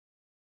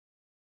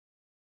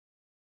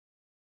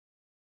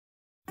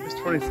This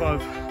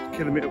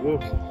 25-kilometre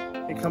walk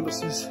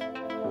encompasses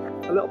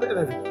a little bit of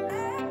everything.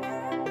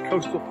 The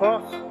coastal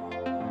path,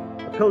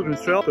 the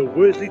Pilgrims Trail, the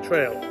Worsley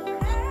Trail.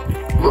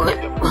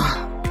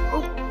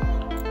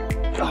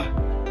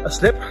 A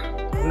slip,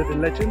 a living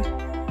legend,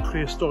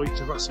 prehistoric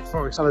Jurassic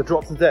forest, and a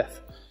drop to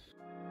death.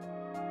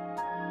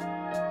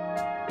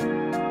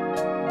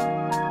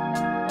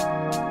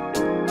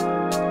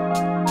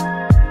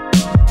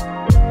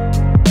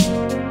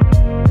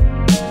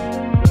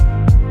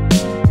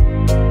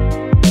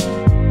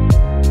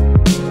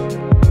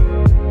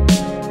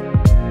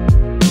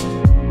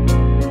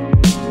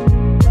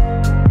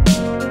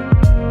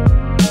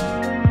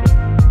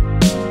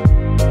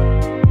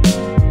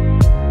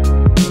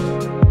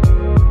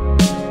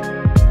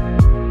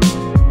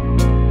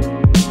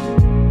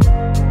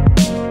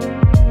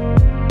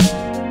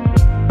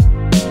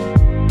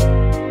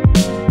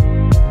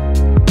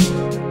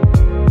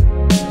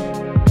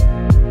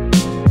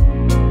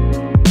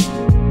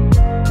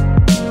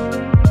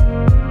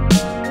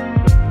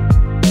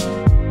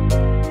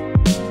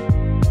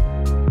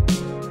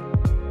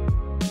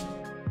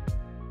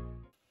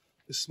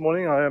 This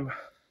morning I am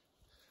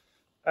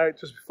out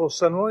just before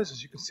sunrise,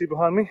 as you can see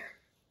behind me,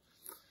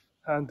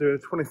 and doing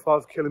a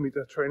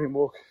 25-kilometre training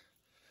walk.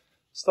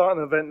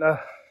 Starting at Ventnor,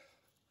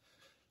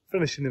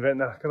 finishing in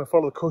Ventnor. Going to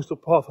follow the coastal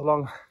path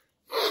along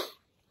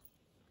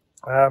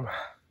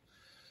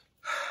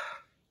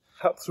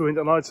up through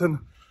into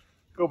Niton,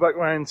 go back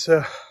round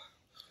to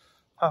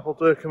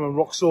Appuldurcombe and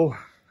Wroxall,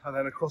 and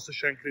then across to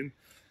Shanklin,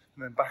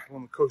 and then back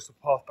along the coastal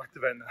path back to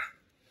Ventnor.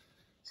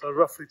 So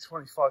roughly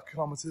 25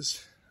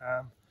 kilometres.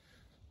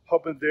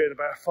 I've been doing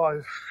about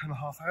 5.5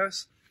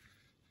 hours.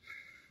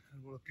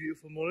 And what a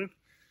beautiful morning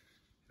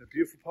in a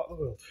beautiful part of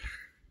the world.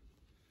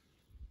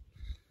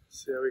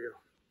 So there we go.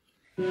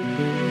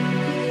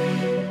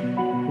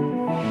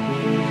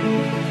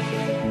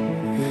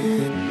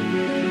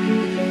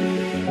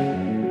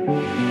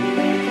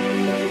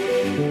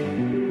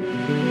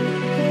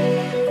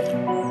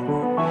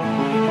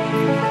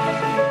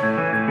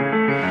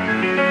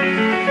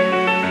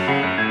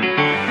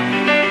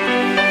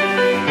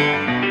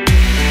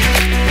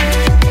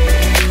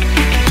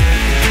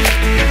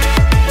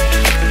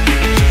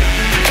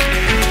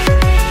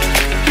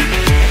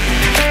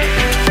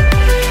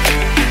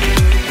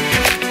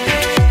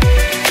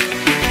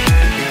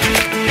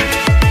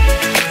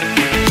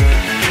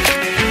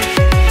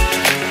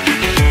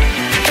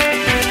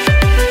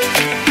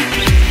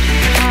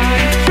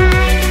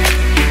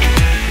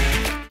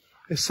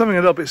 There's something a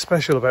little bit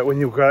special about when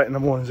you go out in the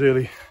mornings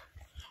early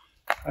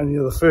and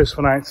you're the first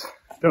one out,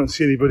 don't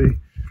see anybody,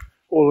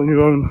 all on your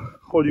own.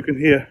 All you can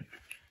hear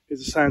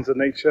is the sounds of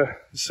nature,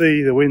 the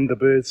sea, the wind, the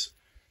birds.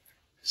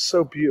 It's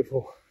so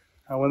beautiful.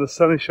 And when the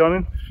sun is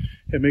shining,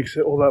 it makes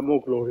it all that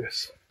more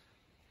glorious.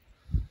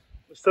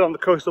 We're still on the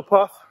coastal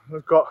path.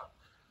 We've got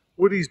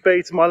Woody's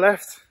Bay to my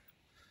left,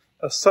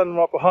 a sun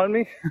right behind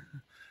me,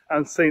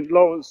 and St.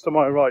 Lawrence to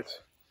my right.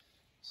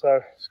 So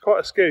it's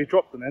quite a scary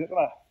drop then, isn't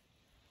it?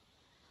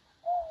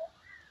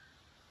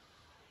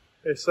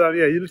 It's, yeah,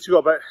 you literally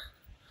got about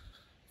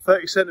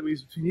 30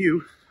 centimetres between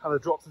you and a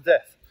drop to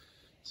death.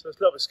 So it's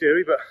a little bit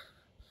scary, but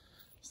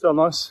still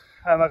nice.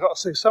 And I've got to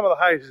say, some of the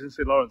houses in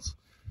St. Lawrence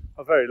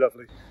are very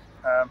lovely.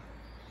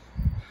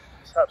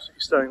 It's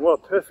absolutely stunning. What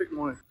a perfect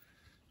morning.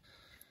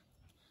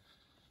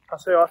 I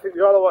think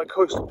the Isle of Wight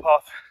coastal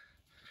path,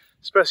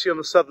 especially on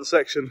the southern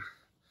section,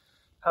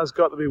 has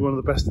got to be one of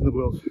the best in the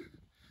world.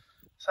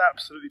 It's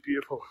absolutely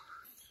beautiful.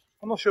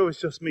 I'm not sure if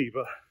it's just me,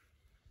 but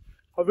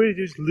I really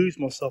do just lose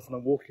myself when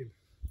I'm walking.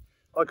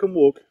 I can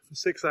walk for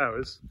 6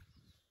 hours,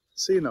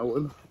 see no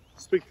one,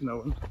 speak to no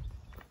one,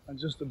 and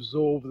just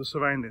absorb the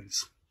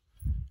surroundings.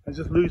 And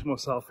just lose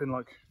myself in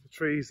like the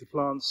trees, the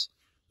plants,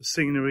 the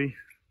scenery,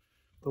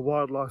 the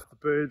wildlife, the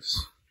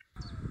birds,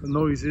 the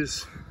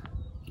noises.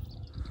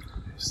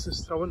 It's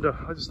just, I wonder,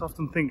 I just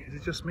often think, is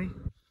it just me?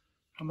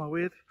 Am I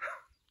weird?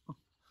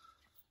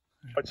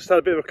 I just had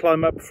a bit of a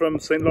climb up from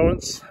St.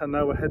 Lawrence, and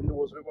now we're heading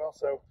towards Whitwell,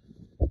 so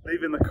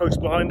leaving the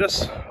coast behind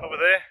us over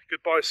there,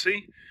 goodbye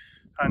sea,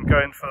 and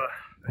going for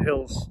the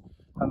hills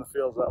and the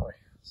fields that way.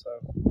 So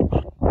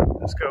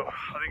let's go.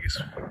 I think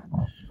it's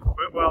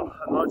Whitwell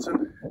and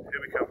Niton.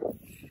 Here we come.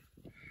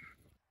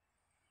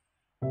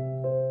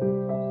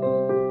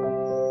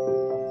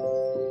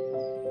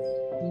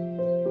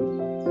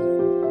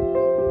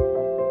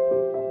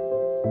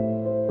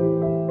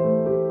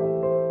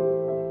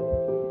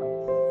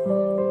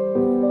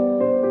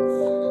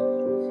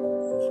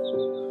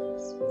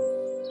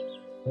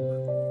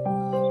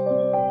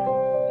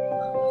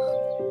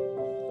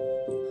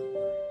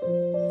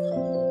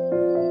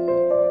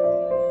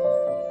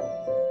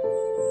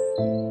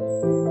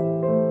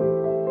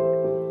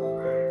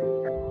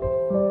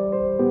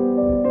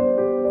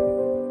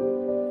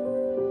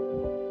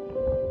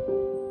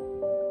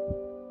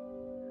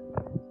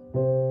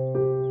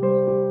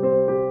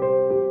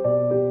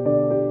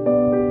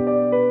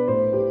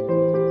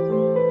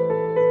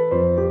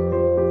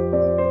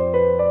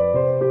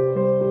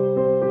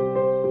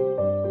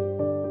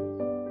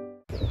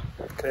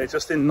 Okay,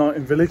 just in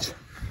Niton village,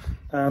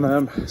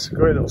 And it's a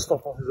great little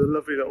stop off. There's a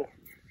lovely little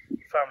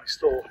family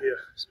store here.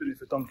 It's been here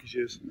for donkey's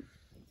years. And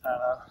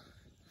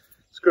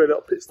it's a great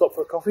little pit stop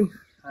for a coffee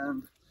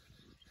and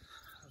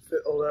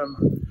a little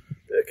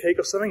bit of cake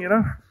or something, you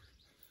know.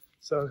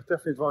 So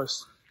definitely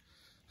advise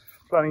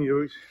planning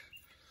your route.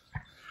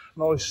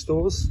 Knowledge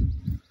stores.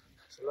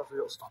 It's a lovely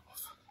little stop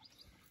off.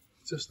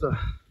 Just to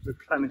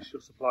replenish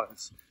your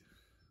supplies.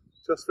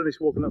 Just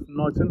finished walking up from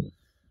Niton,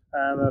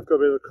 and I've got a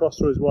bit of a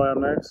crossroads where I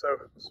am now, so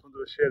I just wanted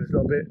to share this a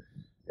little bit.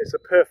 It's a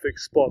perfect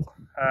spot.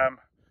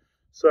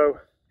 So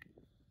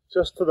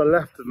just to the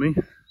left of me,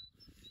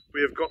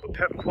 we have got the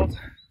Pep Quad.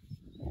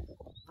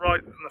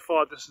 Right in the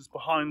far distance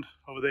behind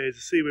over there is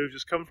the sea where we've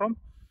just come from.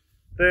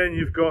 Then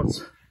you've got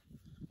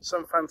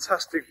some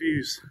fantastic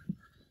views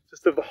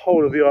just of the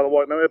whole of the Isle of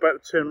Wight. Now we're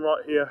about to turn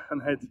right here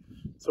and head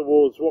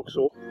towards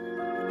Vauxhall.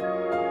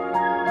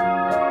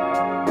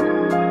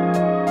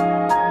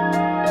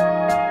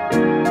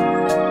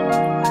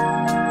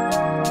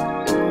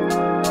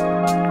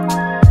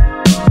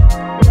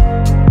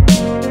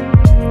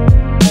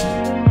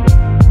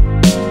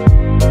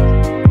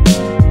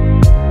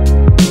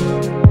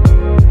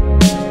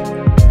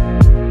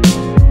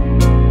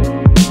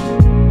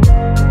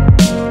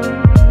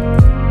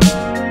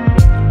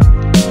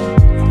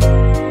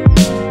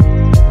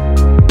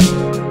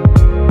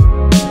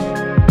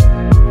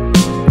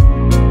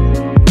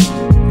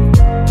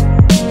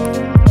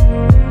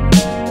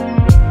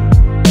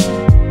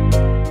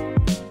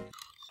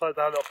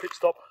 Down a little pit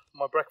stop for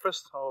my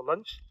breakfast or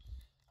lunch,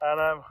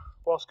 and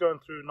whilst going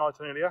through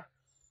Niton earlier,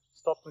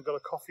 stopped and got a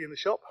coffee in the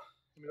shop,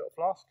 in my little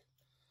flask.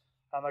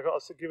 And I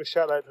got to give a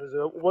shout out. There's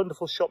a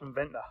wonderful shop in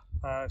Ventnor.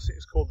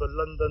 It's called the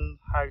London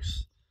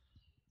House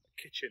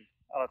Kitchen,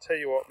 and I'll tell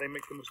you what, they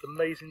make the most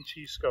amazing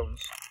cheese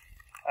scones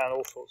and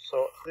all sorts.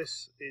 So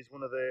this is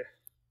one of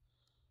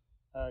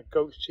their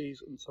goat's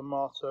cheese and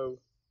tomato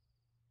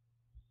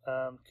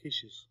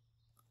quiches.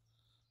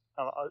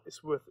 And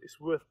it's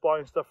worth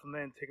buying stuff from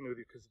there and taking it with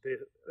you, because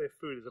their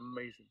food is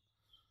amazing.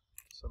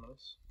 Some of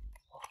this.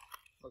 Oh,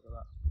 look at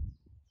that.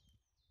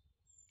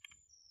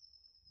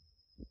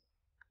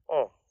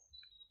 Oh,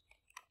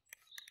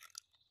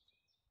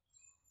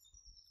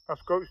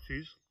 that's goat's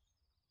cheese,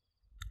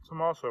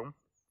 tomato,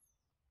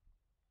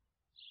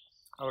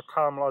 and a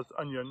caramelised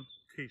onion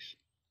quiche.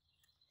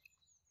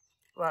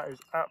 That is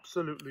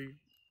absolutely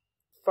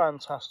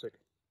fantastic.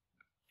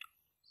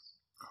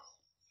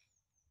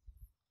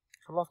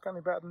 Can life get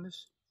any better than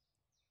this?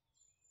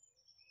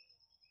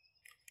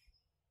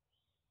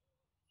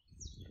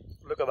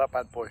 Look at that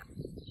bad boy.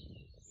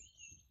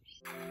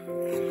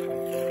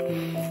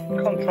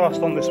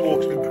 Contrast on this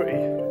walk's been pretty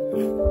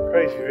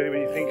crazy really,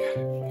 when you think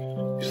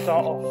you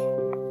start off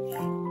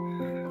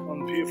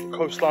on the beautiful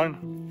coastline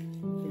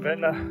in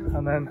Ventnor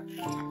and then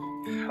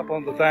up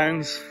on the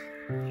downs,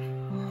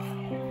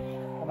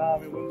 and now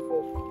I'm in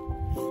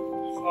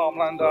wonderful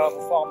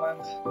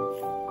farmland,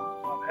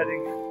 I'm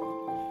heading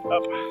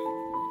up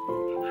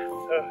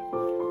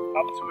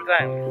to a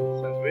down.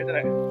 Sounds weird,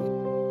 doesn't it?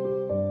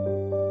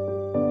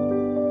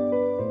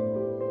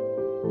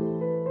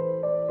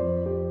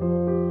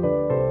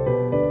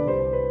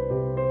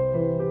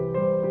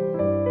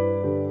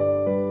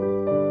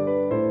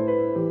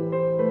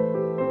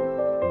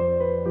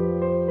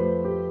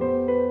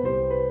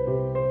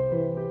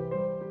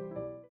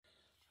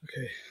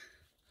 Okay,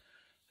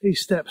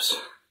 these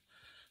steps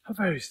are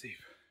very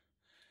steep,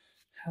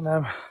 and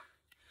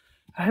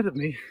ahead of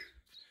me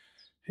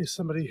is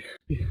somebody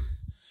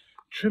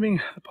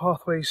trimming the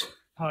pathways.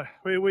 Hi,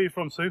 where are you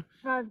from, Sue?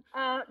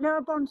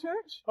 Narrabon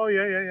Church. Oh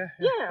yeah.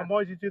 And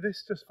why do you do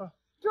this? Just for?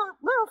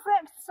 Well, for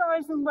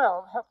exercise and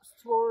helps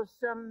towards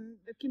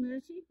the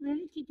community,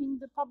 really, keeping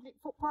the public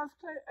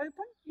footpaths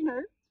open, you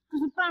know,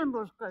 because the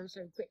brambles grow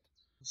so quick.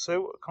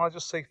 So, can I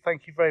just say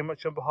thank you very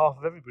much on behalf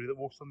of everybody that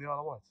walks on the Isle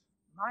of Wight?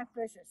 My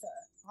pleasure, sir.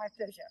 My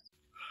pleasure.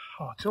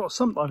 Oh, do you know what?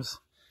 Sometimes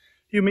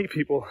you meet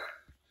people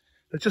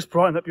that just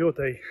brighten up your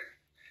day.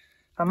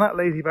 And that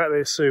lady back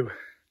there, Sue,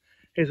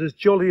 is as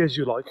jolly as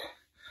you like,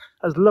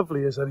 as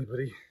lovely as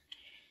anybody.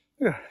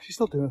 Yeah, she's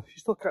still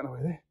cutting away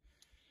there.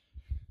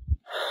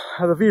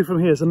 And the view from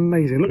here is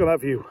amazing. Look at that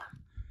view.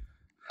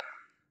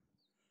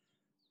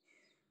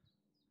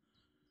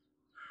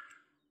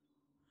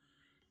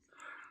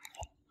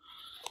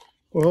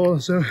 Well,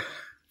 so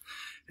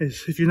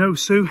is if you know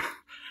Sue,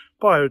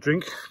 buy her a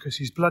drink, because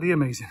she's bloody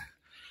amazing.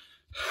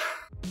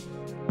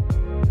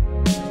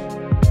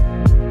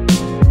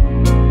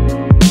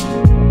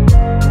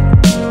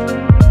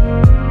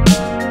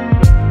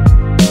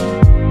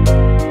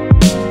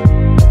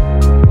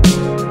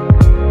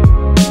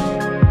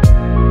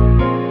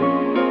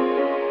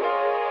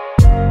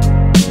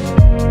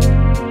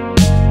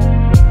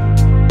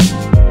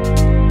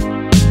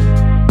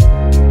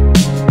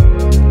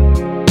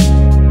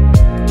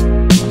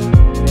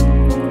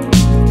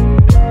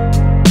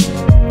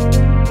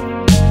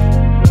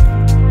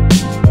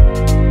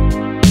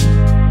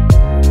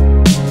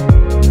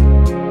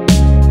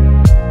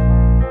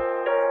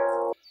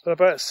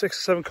 About 6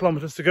 or 7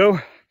 kilometres to go,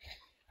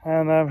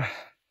 and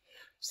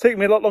It's taking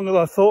me a lot longer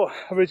than I thought.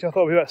 Originally I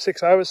thought it would be about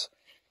 6 hours.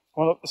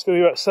 Well, it's going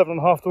to be about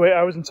 7.5 to 8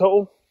 hours in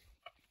total.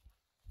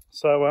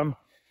 So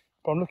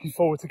but I'm looking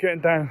forward to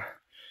getting down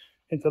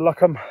into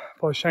Wydcombe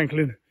by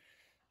Shanklin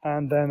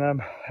and then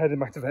heading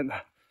back to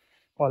Ventnor.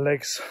 My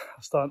legs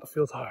are starting to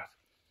feel tired.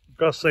 I've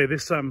got to say,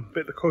 this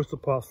bit of the coastal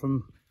path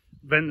from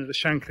Ventnor to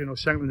Shanklin or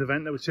Shanklin to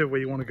Ventnor, whichever way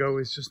you want to go,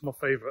 is just my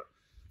favourite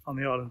on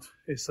the island.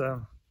 It's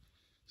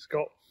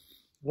got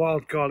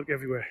wild garlic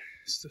everywhere.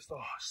 It's just, oh,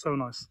 so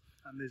nice.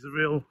 And there's a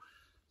real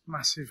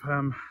massive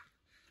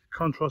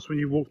contrast when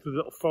you walk through the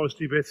little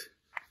foresty bit.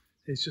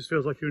 It just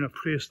feels like you're in a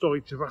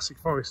prehistoric Jurassic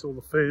forest, all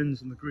the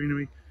ferns and the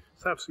greenery.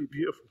 It's absolutely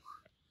beautiful.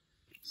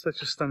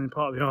 Such a stunning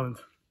part of the island.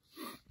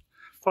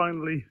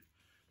 Finally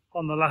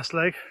on the last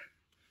leg,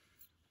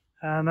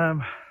 and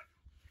a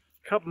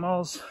couple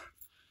miles,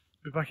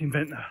 we'll be back in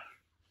Ventnor.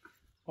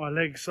 My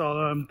legs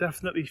are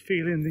definitely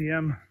feeling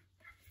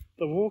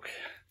the walk.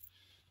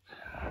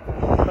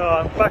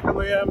 I'm back on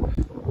the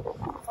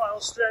final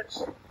stretch,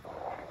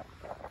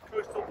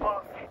 coastal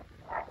path,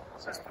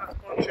 just past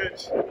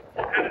Church, headed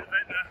to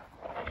Ventnor.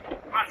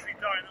 Battery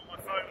dying on my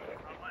phone.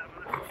 I might have a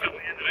little film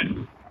at the end of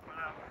it.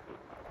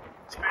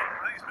 I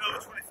think it's been over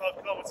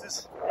 25 kilometres.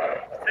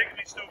 It's taken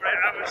me still 8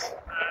 hours.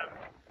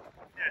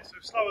 Yeah, so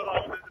slower than I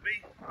wanted it to be.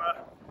 But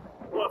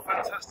what a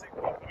fantastic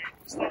walk.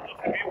 We started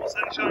off in beautiful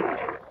sunshine.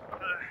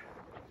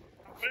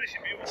 I'm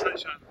finishing beautiful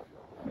sunshine.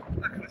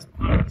 Look at this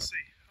part of the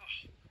sea.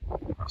 Oh,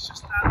 it's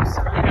just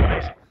absolutely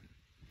amazing.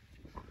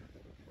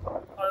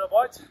 Hi,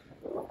 Wight.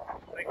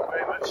 Thank you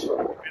very much. It's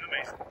been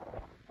amazing.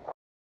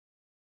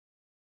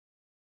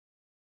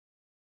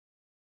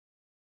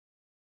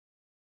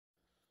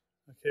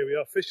 Okay, we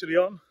are officially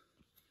on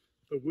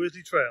the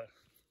Worsley Trail.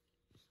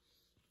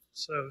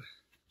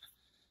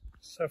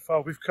 So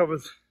far we've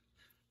covered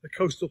the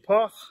coastal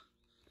path,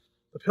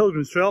 the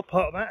Pilgrims Trail,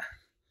 part of that,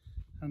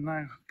 and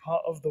now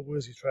part of the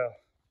Worsley Trail,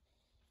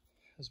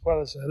 as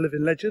well as a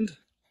living legend,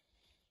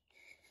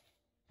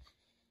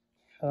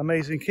 an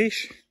amazing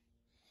quiche,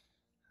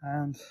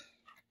 and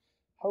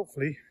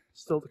hopefully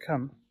still to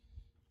come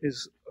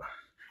is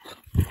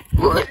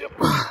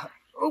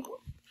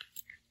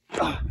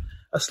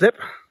a slip.